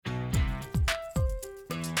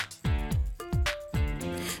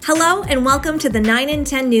Hello and welcome to the 9 in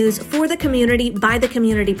 10 News for the Community by the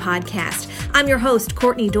Community podcast. I'm your host,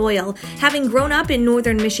 Courtney Doyle. Having grown up in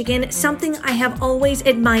northern Michigan, something I have always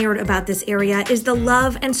admired about this area is the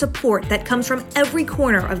love and support that comes from every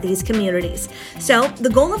corner of these communities. So, the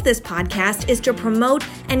goal of this podcast is to promote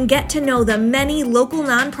and get to know the many local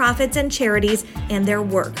nonprofits and charities and their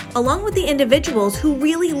work, along with the individuals who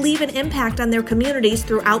really leave an impact on their communities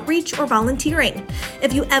through outreach or volunteering.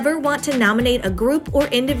 If you ever want to nominate a group or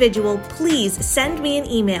individual, please send me an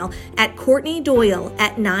email at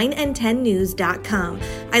courtneydoyle@9and10news.com.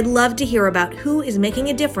 I'd love to hear about who is making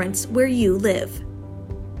a difference where you live.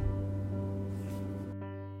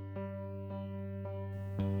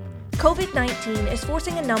 COVID-19 is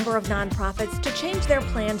forcing a number of nonprofits to change their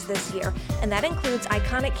plans this year, and that includes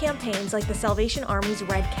iconic campaigns like the Salvation Army's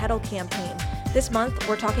Red Kettle campaign. This month,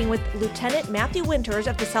 we're talking with Lieutenant Matthew Winters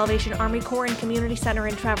of the Salvation Army Corps and Community Center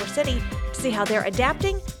in Traverse City to see how they're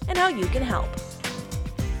adapting and how you can help.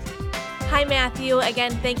 Hi, Matthew.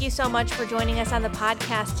 Again, thank you so much for joining us on the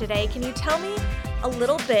podcast today. Can you tell me a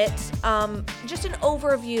little bit, just an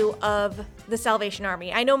overview of the Salvation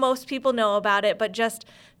Army? I know most people know about it, but just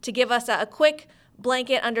to give us a quick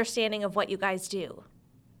blanket understanding of what you guys do.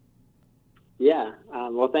 Yeah.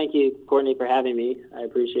 Well, thank you, Courtney, for having me. I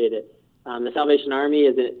appreciate it. The Salvation Army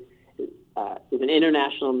is an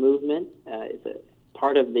international movement. It's a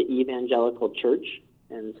part of the evangelical church,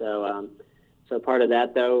 and so part of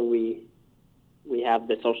that, though, we have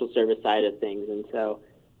the social service side of things, and so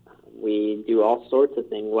we do all sorts of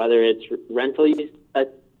things, whether it's rental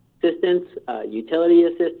assistance, utility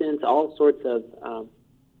assistance, all sorts of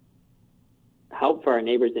help for our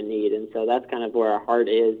neighbors in need. And so that's kind of where our heart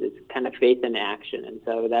is. It's kind of faith in action, and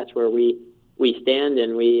so that's where we stand,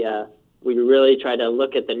 and we really try to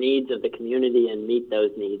look at the needs of the community and meet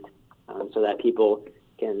those needs so that people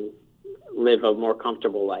can live a more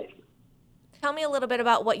comfortable life. Tell me a little bit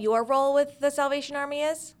about what your role with the Salvation Army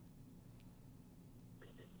is.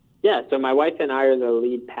 Yeah, so my wife and I are the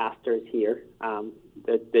lead pastors here.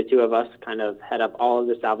 The two of us kind of head up all of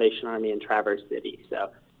the Salvation Army in Traverse City.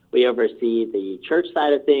 So we oversee the church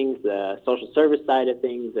side of things, the social service side of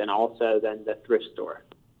things, and also then the thrift store.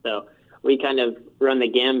 So we kind of run the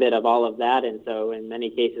gambit of all of that, and so in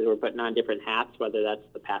many cases we're putting on different hats, whether that's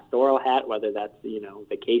the pastoral hat, whether that's the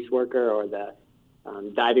caseworker, or the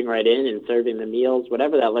diving right in and serving the meals,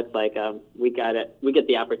 whatever that looks like. We get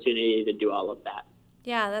the opportunity to do all of that.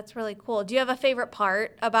 Yeah, that's really cool. Do you have a favorite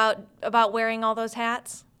part about wearing all those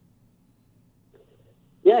hats?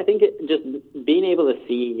 Yeah, I think just being able to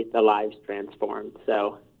see the lives transformed.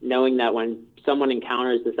 So knowing that when someone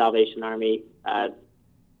encounters the Salvation Army,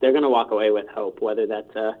 they're going to walk away with hope, whether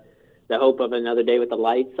that's the hope of another day with the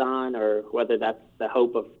lights on, or whether that's the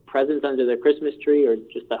hope of presents under the Christmas tree, or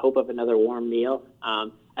just the hope of another warm meal. I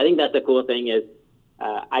think that's the cool thing is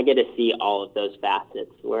I get to see all of those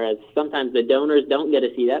facets, whereas sometimes the donors don't get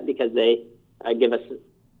to see that because they give us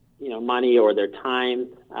money or their time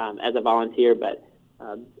as a volunteer. But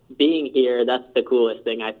being here, that's the coolest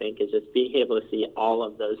thing, I think, is just being able to see all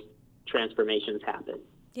of those transformations happen.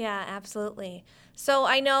 Yeah, absolutely. So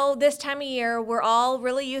I know this time of year, we're all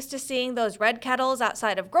really used to seeing those red kettles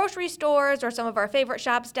outside of grocery stores or some of our favorite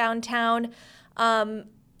shops downtown.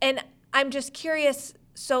 And I'm just curious,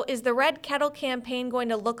 so is the Red Kettle campaign going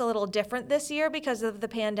to look a little different this year because of the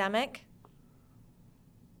pandemic?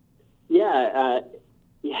 Yeah,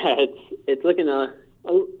 it's looking a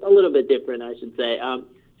little bit different, I should say.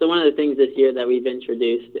 So one of the things this year that we've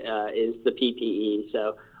introduced is the PPE.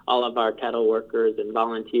 So all of our kettle workers and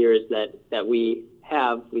volunteers that we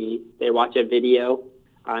have, they watch a video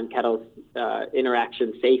on kettle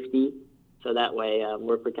interaction safety, so that way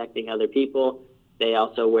we're protecting other people. They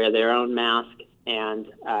also wear their own mask and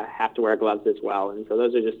have to wear gloves as well. And so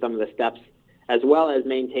those are just some of the steps, as well as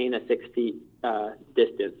maintain a 6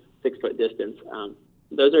 foot distance.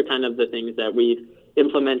 Those are kind of the things that we've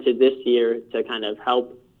implemented this year to kind of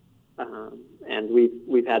help. And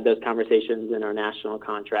we've had those conversations in our national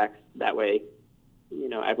contracts. That way,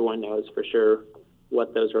 everyone knows for sure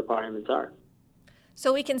what those requirements are.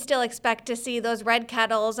 So we can still expect to see those red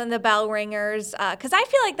kettles and the bell ringers, because I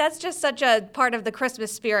feel like that's just such a part of the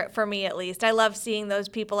Christmas spirit for me, at least. I love seeing those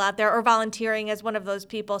people out there or volunteering as one of those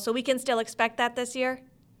people. So we can still expect that this year?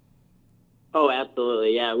 Oh,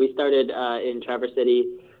 absolutely. Yeah, we started in Traverse City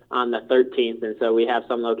on the 13th, and so we have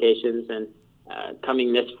some locations, and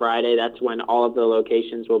coming this Friday, that's when all of the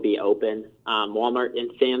locations will be open. Walmart and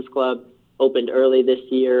Sam's Club opened early this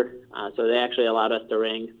year, so they actually allowed us to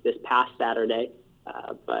ring this past Saturday.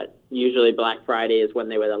 But usually Black Friday is when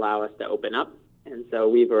they would allow us to open up. And so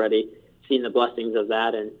we've already seen the blessings of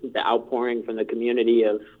that and the outpouring from the community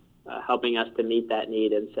of helping us to meet that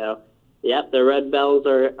need. And so, yep, the red bells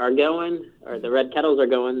are going, or the red kettles are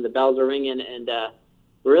going, the bells are ringing, and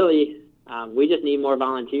really, we just need more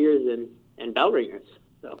volunteers and bell ringers.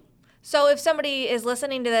 So if somebody is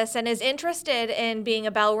listening to this and is interested in being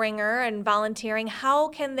a bell ringer and volunteering, how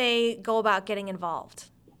can they go about getting involved?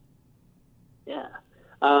 Yeah.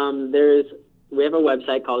 We have a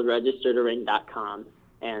website called registertoring.com,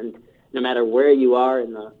 and no matter where you are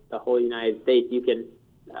in the whole United States, you can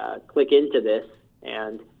click into this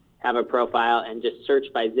and have a profile and just search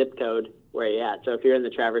by zip code where you're at. So if you're in the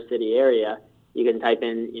Traverse City area, you can type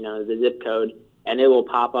in, the zip code, and it will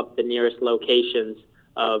pop up the nearest locations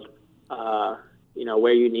of,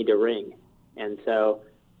 where you need to ring. And so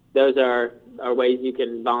those are ways you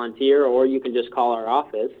can volunteer, or you can just call our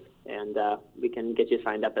office, and we can get you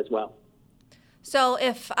signed up as well. So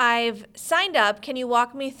if I've signed up, can you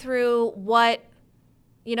walk me through what,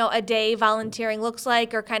 a day volunteering looks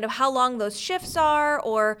like, or kind of how long those shifts are,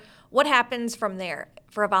 or what happens from there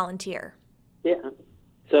for a volunteer? Yeah.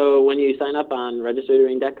 So when you sign up on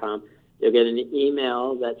registertoring.com, you'll get an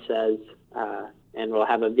email that says, and we'll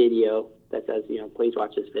have a video that says, please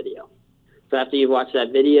watch this video. So after you've watched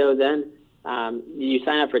that video, then you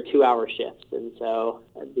sign up for 2-hour shifts. And so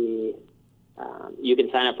you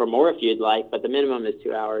can sign up for more if you'd like, but the minimum is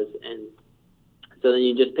 2 hours. And so then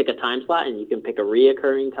you just pick a time slot, and you can pick a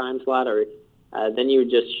reoccurring time slot, or then you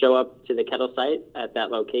just show up to the kettle site at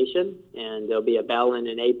that location, and there'll be a bell and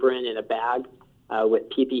an apron and a bag with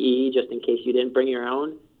PPE just in case you didn't bring your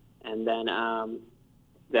own. And then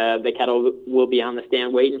the kettle will be on the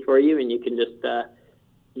stand waiting for you, and you can just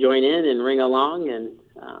join in and ring along, and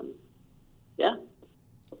yeah.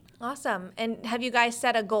 Awesome. And have you guys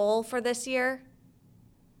set a goal for this year?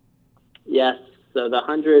 Yes. So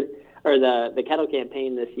the kettle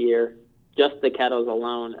campaign this year, just the kettles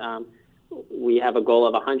alone, we have a goal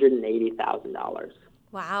of $180,000.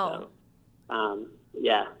 Wow. So,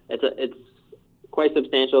 yeah, it's quite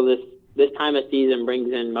substantial. This time of season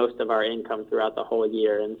brings in most of our income throughout the whole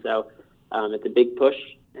year, and so it's a big push,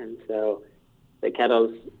 and so the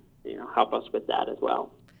kettles, help us with that as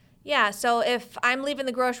well. Yeah, so if I'm leaving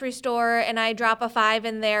the grocery store and I drop a $5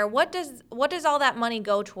 in there, what does all that money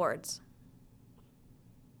go towards?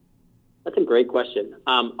 That's a great question.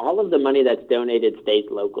 All of the money that's donated stays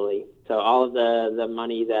locally. So all of the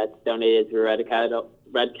money that's donated through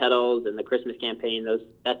Red Kettles and the Christmas campaign,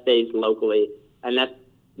 that stays locally, and that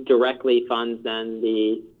directly funds then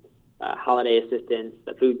the holiday assistance,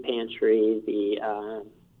 the food pantry, the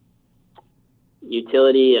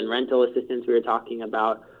utility and rental assistance we were talking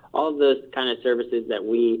about. All of those kind of services that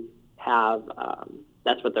we have,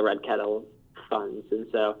 that's what the Red Kettle funds. And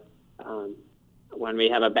so when we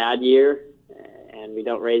have a bad year and we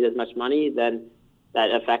don't raise as much money, then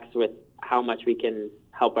that affects with how much we can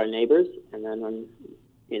help our neighbors. And then when,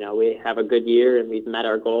 we have a good year and we've met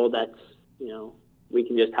our goal, that's, we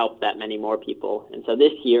can just help that many more people. And so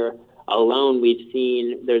this year alone, we've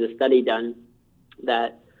seen, there's a study done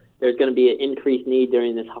that there's going to be an increased need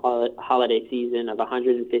during this holiday season of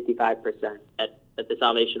 155% that the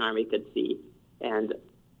Salvation Army could see. And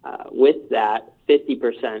with that,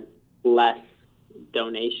 50% less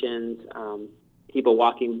donations, people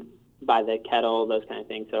walking by the kettle, those kind of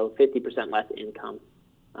things. So 50% less income.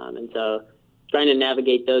 And so trying to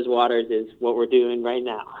navigate those waters is what we're doing right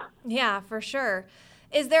now. Yeah, for sure.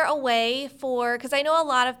 Is there a way because I know a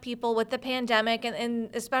lot of people with the pandemic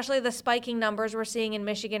and especially the spiking numbers we're seeing in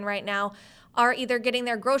Michigan right now are either getting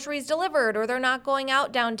their groceries delivered or they're not going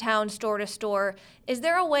out downtown store to store. Is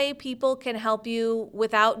there a way people can help you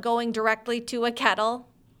without going directly to a kettle?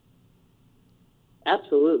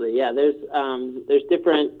 Absolutely, yeah. There's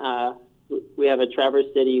different, we have a Traverse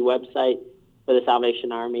City website for the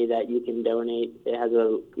Salvation Army that you can donate. It has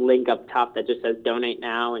a link up top that just says donate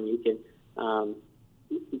now, and you can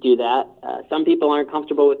do that. Some people aren't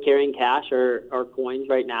comfortable with carrying cash or coins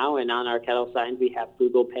right now, and on our kettle signs we have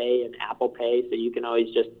Google Pay and Apple Pay, so you can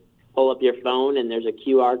always just pull up your phone and there's a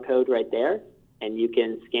QR code right there, and you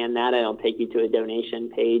can scan that and it'll take you to a donation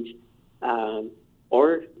page.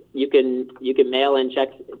 Or you can mail in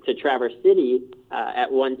checks to Traverse City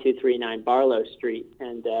at 1239 Barlow Street.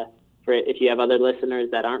 And if you have other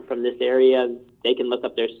listeners that aren't from this area, they can look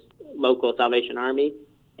up their local Salvation Army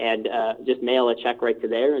and just mail a check right to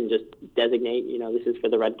there and just designate, this is for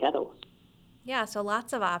the Red Kettles. Yeah, so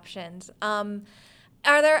lots of options.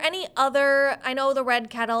 Are there any other, I know the Red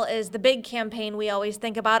Kettle is the big campaign we always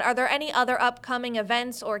think about. Are there any other upcoming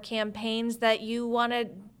events or campaigns that you want to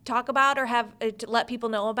talk about or have to let people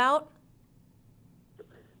know about?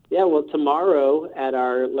 Yeah, well, tomorrow at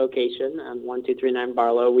our location on 1239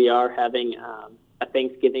 Barlow, we are having a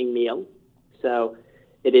Thanksgiving meal. So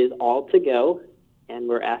it is all to go, and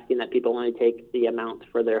we're asking that people only take the amount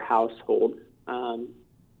for their household. So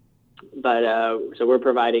we're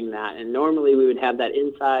providing that. And normally we would have that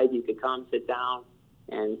inside. You could come, sit down,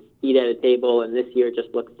 and eat at a table. And this year it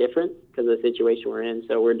just looks different because of the situation we're in.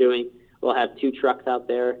 So we'll have 2 trucks out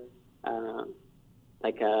there,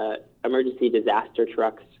 emergency disaster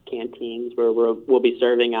trucks, canteens where we'll be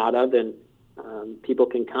serving out of, and people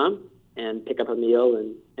can come and pick up a meal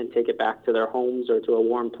and take it back to their homes or to a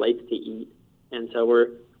warm place to eat. And so we're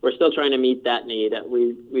still trying to meet that need.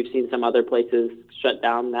 We've seen some other places shut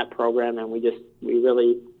down that program, and we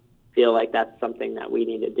really feel like that's something that we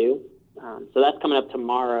need to do. So that's coming up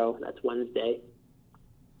tomorrow. That's Wednesday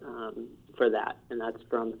for that, and that's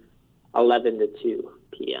from 11 to 2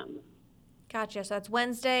 p.m. Gotcha. So that's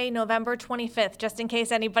Wednesday, November 25th, just in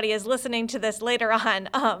case anybody is listening to this later on.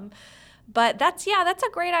 But that's a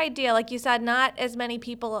great idea. Like you said, not as many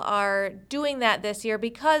people are doing that this year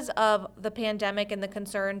because of the pandemic and the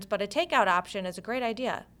concerns, but a takeout option is a great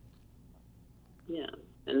idea. Yeah.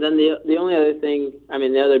 And then the only other thing,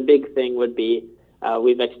 the other big thing would be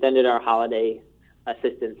we've extended our holiday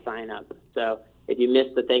assistance sign up. So if you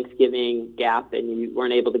missed the Thanksgiving gap and you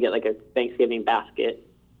weren't able to get like a Thanksgiving basket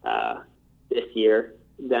this year,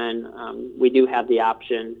 then we do have the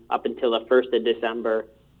option up until the 1st of December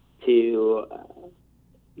to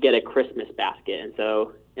get a Christmas basket. And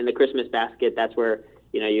so in the Christmas basket, that's where,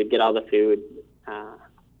 you'd get all the food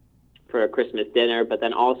for a Christmas dinner, but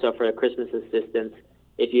then also for a Christmas assistance,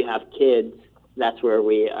 if you have kids, that's where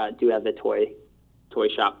we do have the toy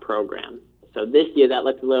shop program. So this year that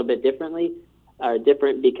looks a little bit different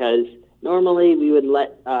because normally we would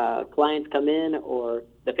let clients come in or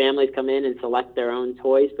the families come in and select their own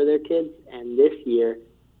toys for their kids. And this year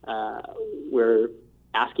we're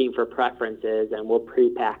asking for preferences, and we'll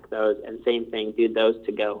pre-pack those, and same thing, do those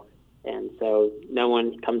to go. And so no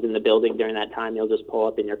one comes in the building during that time. You'll just pull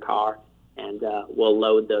up in your car, and we'll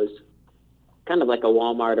load those kind of like a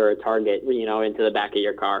Walmart or a Target, into the back of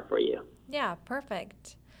your car for you. Yeah,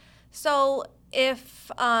 perfect. So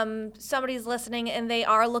if somebody's listening and they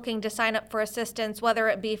are looking to sign up for assistance, whether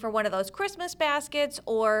it be for one of those Christmas baskets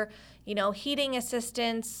or, heating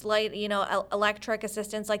assistance, electric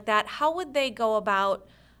assistance like that, how would they go about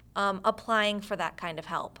applying for that kind of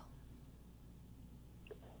help?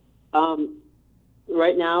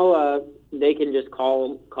 Right now, they can just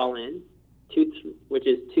call in, which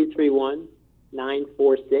is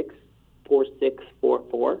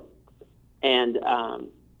 231-946-4644. And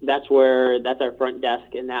that's our front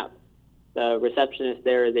desk, and that the receptionist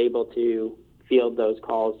there is able to field those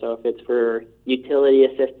calls. So if it's for utility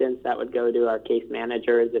assistance, that would go to our case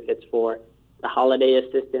managers. If it's for the holiday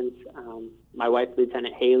assistance, my wife,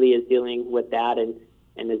 Lieutenant Haley, is dealing with that and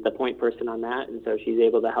is the point person on that, and so she's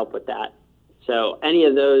able to help with that. So any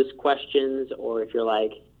of those questions, or if you're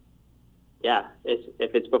like,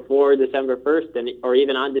 if it's before December 1st, or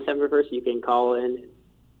even on December 1st, you can call in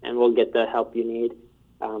and we'll get the help you need.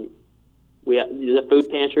 The food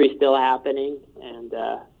pantry is still happening, and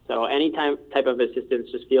so any type of assistance,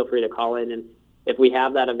 just feel free to call in, and if we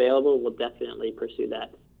have that available, we'll definitely pursue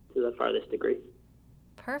that to the farthest degree.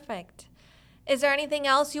 Perfect. Is there anything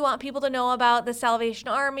else you want people to know about the Salvation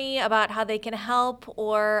Army, about how they can help,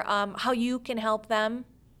 or how you can help them?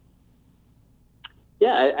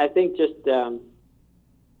 Yeah, I think just the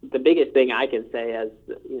biggest thing I can say as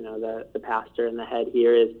the pastor and the head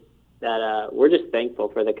here is that we're just thankful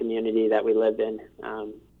for the community that we live in.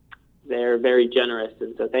 They're very generous,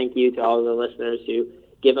 and so thank you to all of the listeners who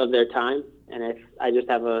give of their time. And if I just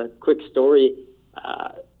have a quick story,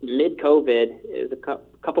 mid-COVID, it was a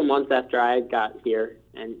couple months after I got here,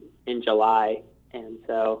 and in July, and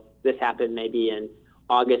so this happened maybe in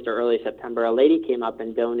August or early September. A lady came up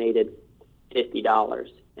and donated $50,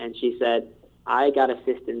 and she said, I got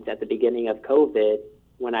assistance at the beginning of COVID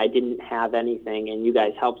when I didn't have anything, and you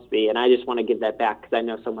guys helped me, and I just want to give that back because I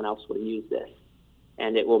know someone else will use this,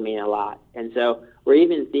 and it will mean a lot. And so we're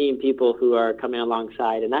even seeing people who are coming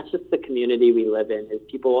alongside, and that's just the community we live in, is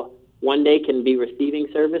people one day can be receiving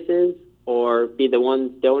services or be the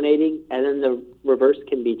ones donating, and then the reverse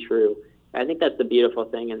can be true. I think that's the beautiful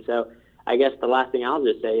thing. And so I guess the last thing I'll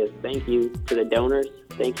just say is thank you to the donors,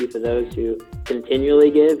 thank you for those who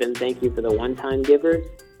continually give, and thank you for the one-time givers.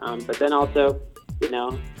 But then also,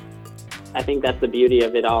 I think that's the beauty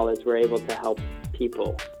of it all, is we're able to help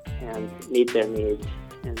people and meet their needs.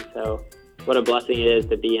 And so what a blessing it is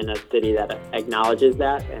to be in a city that acknowledges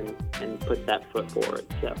that and puts that foot forward.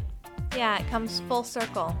 So. Yeah, it comes full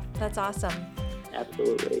circle. That's awesome.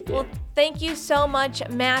 Absolutely. Yeah. Well, thank you so much,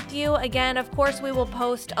 Matthew. Again, of course, we will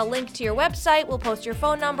post a link to your website. We'll post your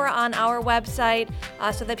phone number on our website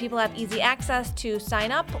so that people have easy access to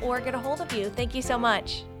sign up or get a hold of you. Thank you so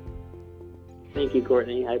much. Thank you,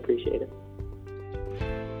 Courtney. I appreciate it.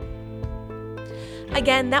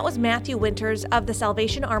 Again, that was Matthew Winters of the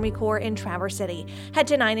Salvation Army Corps in Traverse City. Head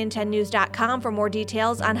to 9in10news.com for more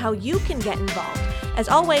details on how you can get involved. As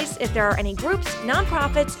always, if there are any groups,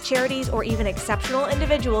 nonprofits, charities, or even exceptional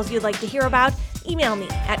individuals you'd like to hear about, email me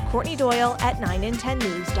at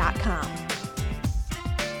CourtneyDoyle@9in10news.com.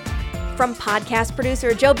 From podcast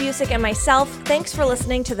producer Joe Busick and myself, thanks for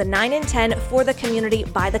listening to the 9 in 10 For the Community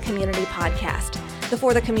by the Community podcast. The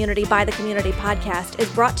For the Community by the Community podcast is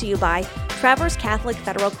brought to you by Traverse Catholic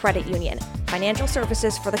Federal Credit Union, financial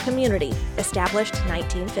services for the community, established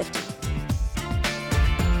 1950.